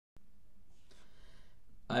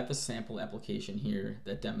I have a sample application here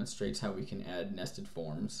that demonstrates how we can add nested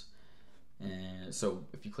forms. And so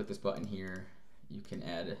if you click this button here, you can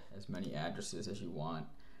add as many addresses as you want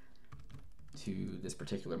to this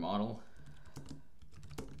particular model.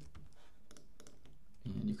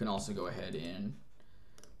 And you can also go ahead and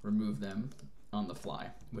remove them on the fly,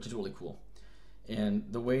 which is really cool. And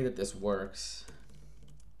the way that this works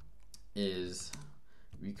is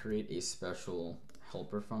we create a special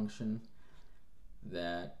helper function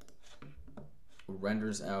that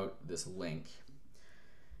renders out this link,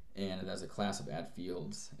 and it has a class of add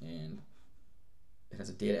fields, and it has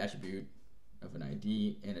a data attribute of an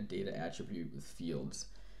ID and a data attribute with fields,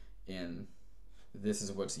 and this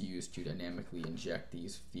is what's used to dynamically inject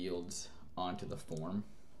these fields onto the form.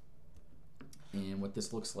 And what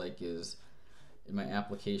this looks like is in my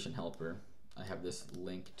application helper I have this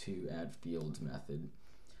link to add fields method,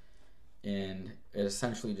 and it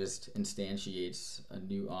essentially just instantiates a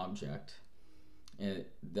new object, and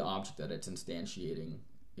the object that it's instantiating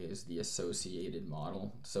is the associated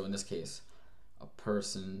model. So in this case, a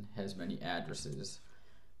person has many addresses,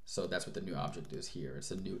 so that's what the new object is here.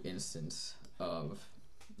 It's a new instance of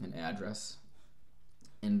an address.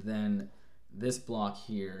 And then this block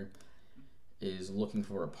here is looking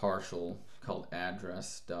for a partial called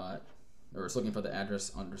address dot, or it's looking for the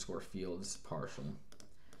address underscore fields partial,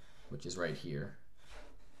 which is right here.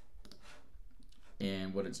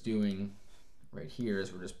 And what it's doing right here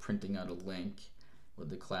is we're just printing out a link with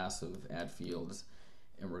the class of add fields,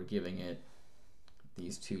 and we're giving it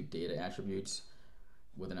these two data attributes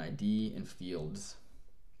with an ID and fields,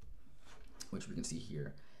 which we can see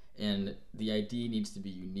here. And the ID needs to be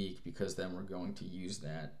unique because then we're going to use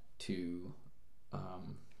that to,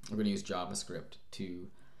 we're going to use JavaScript to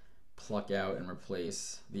pluck out and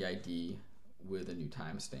replace the ID with a new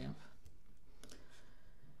timestamp.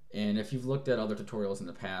 And if you've looked at other tutorials in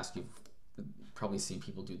the past, you've probably seen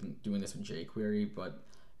people doing this with jQuery, but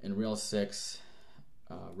in Rails 6,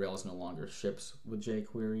 Rails no longer ships with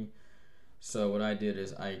jQuery. So what I did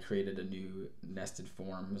is I created a new nested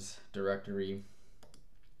forms directory,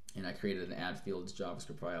 and I created an add fields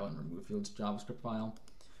JavaScript file and remove fields JavaScript file,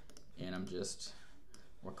 and I'm just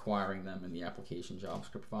requiring them in the application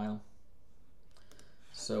JavaScript file.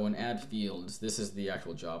 So in add fields, this is the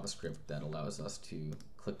actual JavaScript that allows us to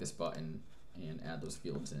click this button and add those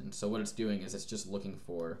fields in. So what it's doing is it's just looking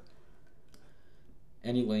for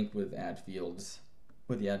any link with add fields,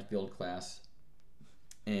 with the add field class,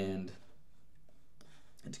 and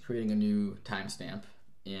it's creating a new timestamp.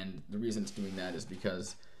 And the reason it's doing that is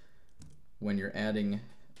because when you're adding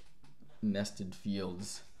nested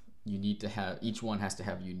fields, you need to have, each one has to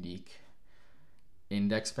have unique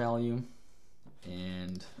index value,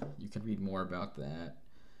 and you can read more about that.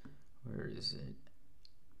 Where is it?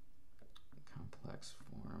 Complex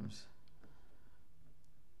forms.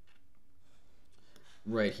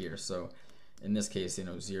 Right here. So in this case,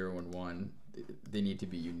 0 and 1, they need to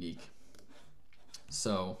be unique.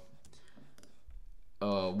 So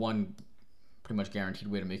one pretty much guaranteed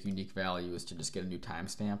way to make a unique value is to just get a new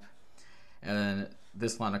timestamp. And then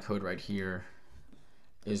this line of code right here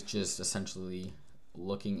is just essentially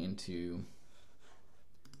looking into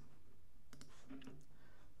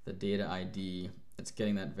the data ID, it's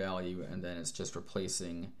getting that value, and then it's just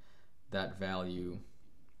replacing that value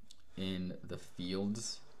in the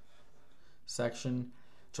fields section.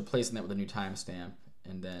 It's replacing that with a new timestamp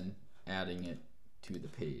and then adding it to the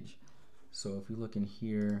page. So if we look in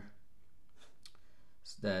here,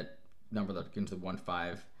 that number that begins with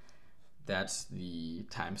 1.5, that's the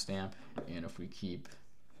timestamp, and if we keep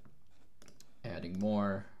adding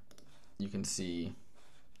more, you can see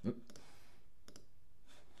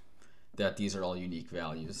that these are all unique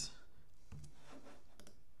values,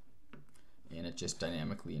 and it just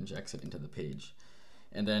dynamically injects it into the page.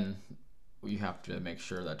 And then you have to make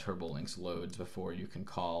sure that TurboLinks loads before you can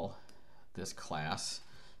call this class,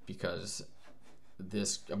 because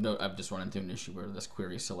this, I've just run into an issue where this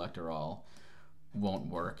query selector all won't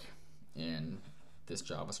work, and this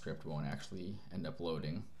JavaScript won't actually end up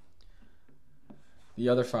loading. The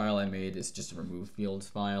other file I made is just a remove fields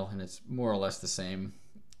file, and it's more or less the same.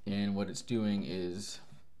 And what it's doing is,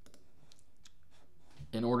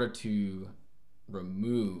 in order to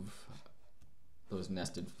remove those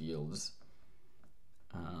nested fields,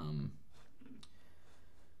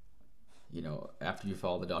 after you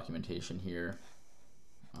follow the documentation here,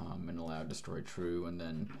 and allow destroy true, and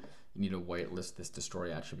then you need to whitelist this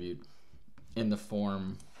destroy attribute. In the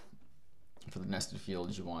form for the nested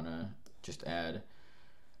fields, you want to just add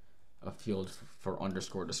a field for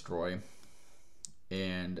underscore destroy.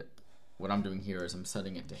 And what I'm doing here is I'm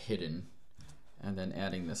setting it to hidden, and then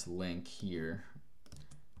adding this link here,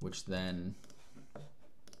 which then,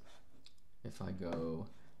 if I go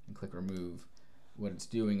and click remove, what it's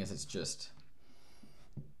doing is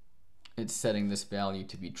it's setting this value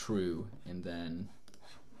to be true, and then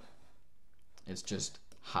it's just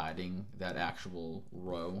hiding that actual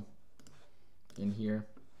row in here.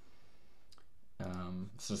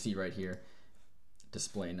 So see right here,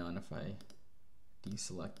 display none if I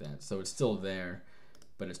deselect that. So it's still there,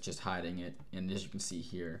 but it's just hiding it. And as you can see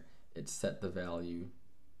here, it set the value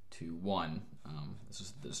to 1. This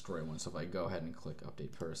is the destroy one. So if I go ahead and click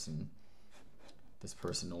update person, this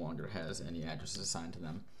person no longer has any addresses assigned to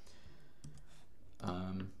them.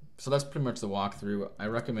 So that's pretty much the walkthrough. I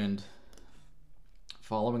recommend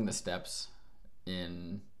following the steps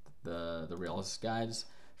in the Rails guides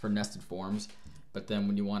for nested forms, but then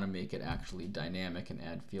when you want to make it actually dynamic and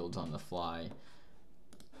add fields on the fly,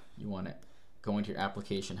 you want to go into your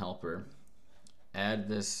application helper, add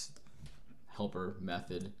this helper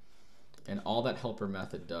method, and all that helper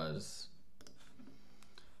method does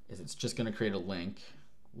is it's just going to create a link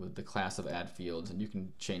with the class of add fields, and you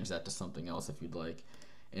can change that to something else if you'd like,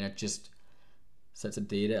 and it just sets a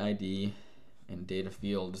data ID and data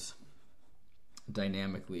fields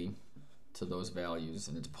dynamically to those values,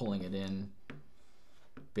 and it's pulling it in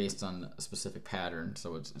based on a specific pattern.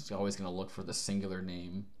 So it's always going to look for the singular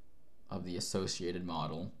name of the associated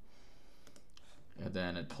model, and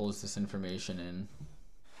then it pulls this information in,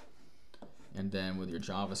 and then with your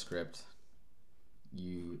JavaScript,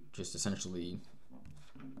 you just essentially,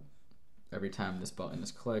 every time this button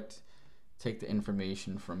is clicked, take the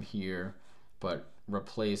information from here, but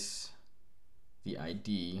replace the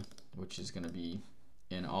ID, which is going to be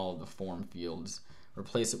in all of the form fields,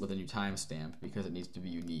 replace it with a new timestamp because it needs to be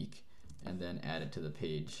unique, and then add it to the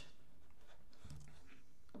page.